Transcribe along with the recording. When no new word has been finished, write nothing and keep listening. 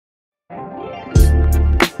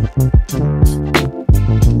Good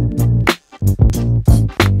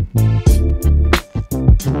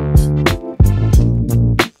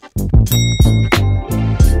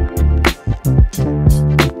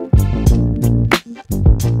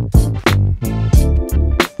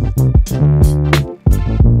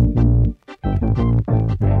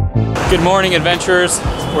morning, adventurers.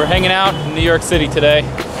 We're hanging out in New York City today.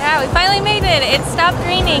 Yeah, we finally made it. It stopped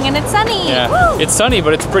raining and it's sunny. Yeah, woo! It's sunny,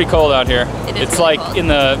 but it's pretty cold out here. It's really like cold. In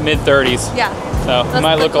the mid-30s. Yeah. So it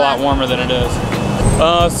might look a lot warmer than it is.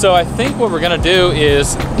 So I think what we're gonna do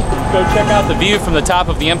is go check out the view from the top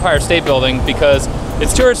of the Empire State Building, because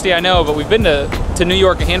it's touristy, I know, but we've been to New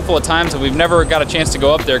York a handful of times and we've never got a chance to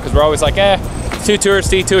go up there because we're always like, it's too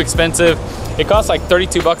touristy, too expensive. It costs like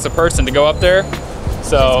 32 bucks a person to go up there.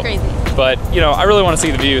 So, it's crazy. But you know, I really want to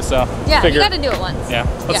see the view, so yeah, you got to do it once. Yeah,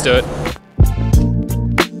 let's do it.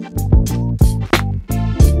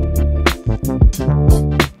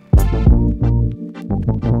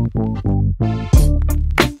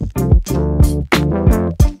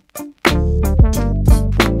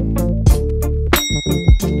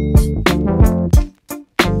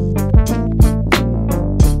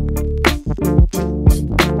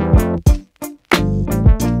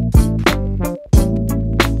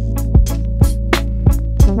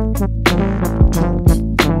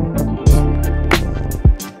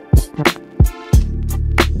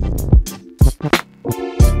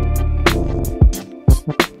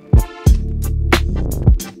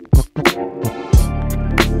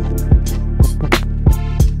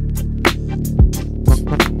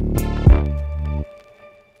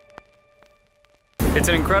 It's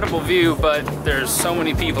an incredible view, but there's so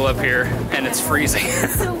many people up here and it's freezing.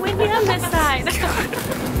 It's so windy on this side.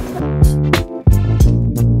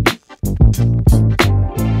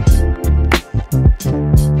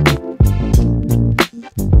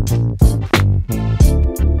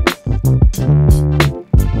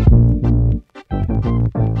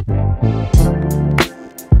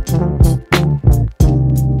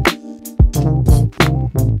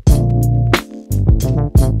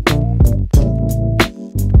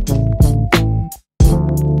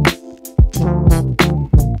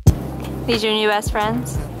 These your new best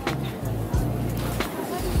friends?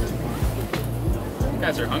 You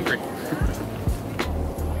guys are hungry.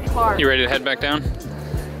 Hard. You ready to head back down?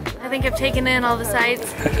 I think I've taken in all the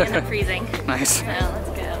sights and I'm freezing. Nice. So let's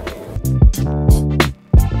go.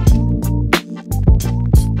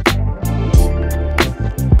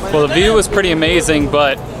 Well, the view was pretty amazing,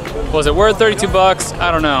 but was it worth 32 bucks?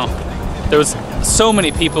 I don't know. There was so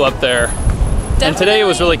many people up there. Definitely. And today it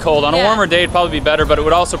was really cold. On a warmer day, it'd probably be better, but it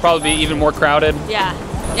would also probably be even more crowded. Yeah.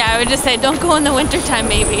 Yeah, I would just say don't go in the winter time,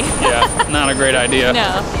 maybe. Yeah, not a great idea.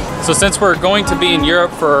 No. So since we're going to be in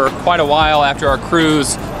Europe for quite a while after our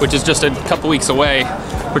cruise, which is just a couple weeks away,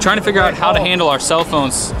 we're trying to figure out how to handle our cell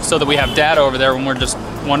phones so that we have data over there when we're just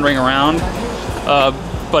wandering around.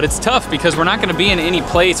 But it's tough because we're not going to be in any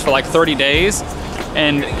place for like 30 days.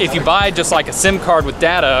 And if you buy just like a SIM card with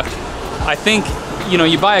data, I think, you know,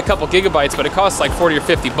 you buy a couple gigabytes, but it costs like 40 or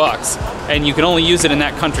 50 bucks, and you can only use it in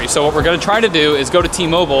that country. So what we're gonna try to do is go to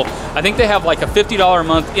T-Mobile. I think they have like a $50 a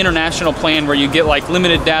month international plan where you get like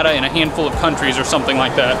limited data in a handful of countries or something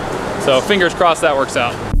like that. So fingers crossed that works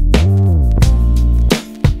out.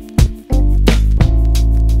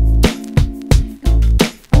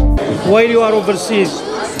 While you are overseas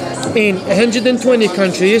in 120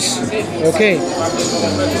 countries, okay,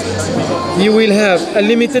 you will have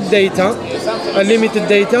unlimited data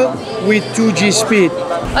with 2G speed.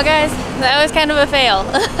 Well guys, that was kind of a fail.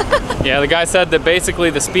 Yeah, the guy said that basically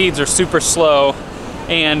the speeds are super slow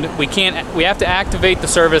and we have to activate the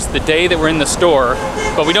service the day that we're in the store,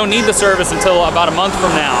 but we don't need the service until about a month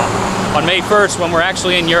from now, on May 1st when we're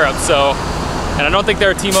actually in Europe. So, and I don't think there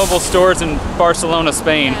are T-Mobile stores in Barcelona,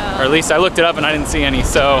 Spain, or at least I looked it up and I didn't see any.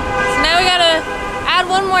 So now we gotta add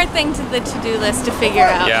one more thing to the to-do list to figure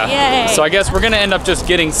out. Yeah. Yay. So I guess we're gonna end up just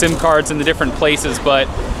getting SIM cards in the different places, but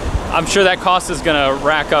I'm sure that cost is gonna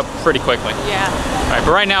rack up pretty quickly. Yeah. All right,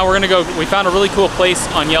 but right now we're gonna go, we found a really cool place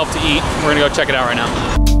on Yelp to eat. We're gonna go check it out right now.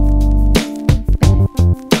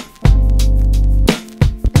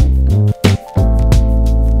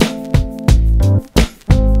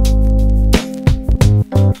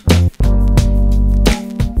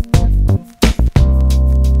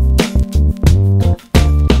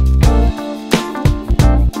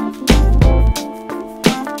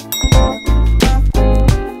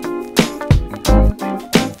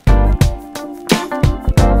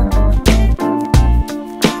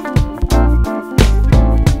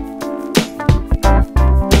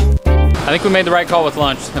 I think we made the right call with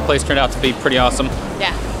lunch. The place turned out to be pretty awesome.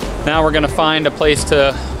 Yeah. Now we're gonna find a place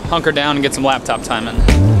to hunker down and get some laptop time in.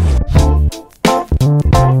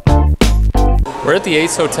 We're at the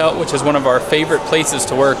Ace Hotel, which is one of our favorite places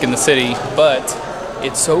to work in the city, but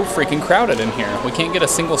it's so freaking crowded in here. We can't get a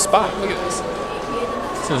single spot. Look at this.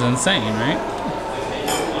 This is insane, right?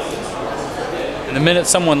 And the minute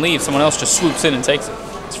someone leaves, someone else just swoops in and takes it.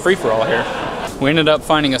 It's free for all here. We ended up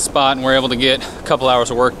finding a spot and we're able to get a couple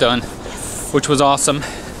hours of work done, which was awesome.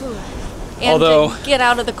 And although, to get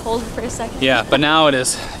out of the cold for a second. Yeah, but now it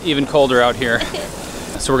is even colder out here.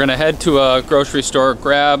 So we're gonna head to a grocery store,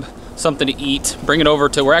 grab something to eat, bring it over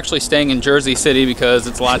to, we're actually staying in Jersey City because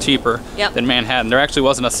it's a lot cheaper than Manhattan. There actually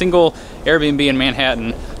wasn't a single Airbnb in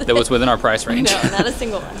Manhattan that was within our price range. No, not a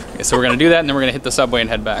single one. Okay, so we're gonna do that and then we're gonna hit the subway and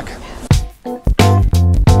head back.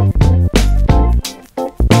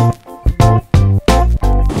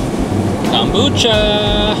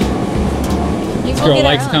 Kombucha! This girl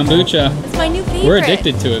likes kombucha. It's my new favorite. We're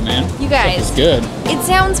addicted to it, man. You guys. It's good. It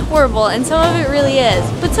sounds horrible, and some of it really is,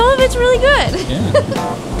 but some of it's really good. Yeah.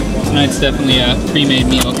 Tonight's definitely a pre-made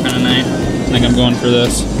meal kind of night. I think I'm going for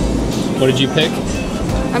this. What did you pick?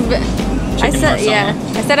 I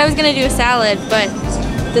said I was gonna do a salad, but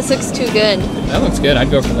this looks too good. That looks good.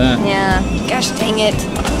 I'd go for that. Yeah. Gosh dang it.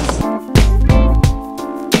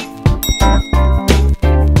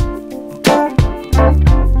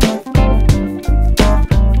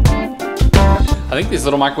 I think these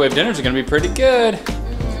little microwave dinners are gonna be pretty good.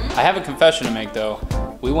 I have a confession to make though.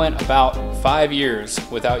 We went about 5 years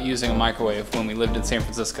without using a microwave when we lived in San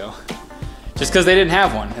Francisco. Just because they didn't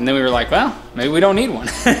have one. And then we were like, well, maybe we don't need one.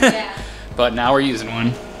 Yeah. But now we're using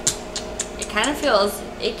one. It kind of feels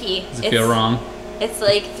icky. Does it feel wrong? It's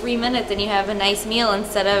like 3 minutes and you have a nice meal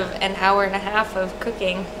instead of an hour and a half of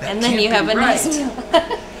cooking. And then you have a nice meal.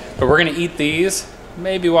 But we're gonna eat these.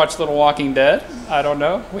 Maybe watch a little Walking Dead. I don't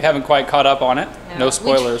know. We haven't quite caught up on it. No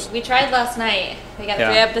spoilers. We tried last night. We got 3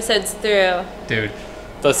 episodes through. Dude,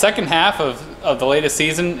 the second half of the latest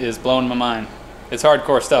season is blowing my mind. It's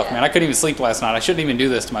hardcore stuff, man. I couldn't even sleep last night. I shouldn't even do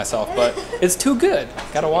this to myself, but it's too good.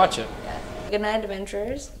 Gotta watch it. Good night,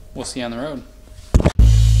 adventurers. We'll see you on the road.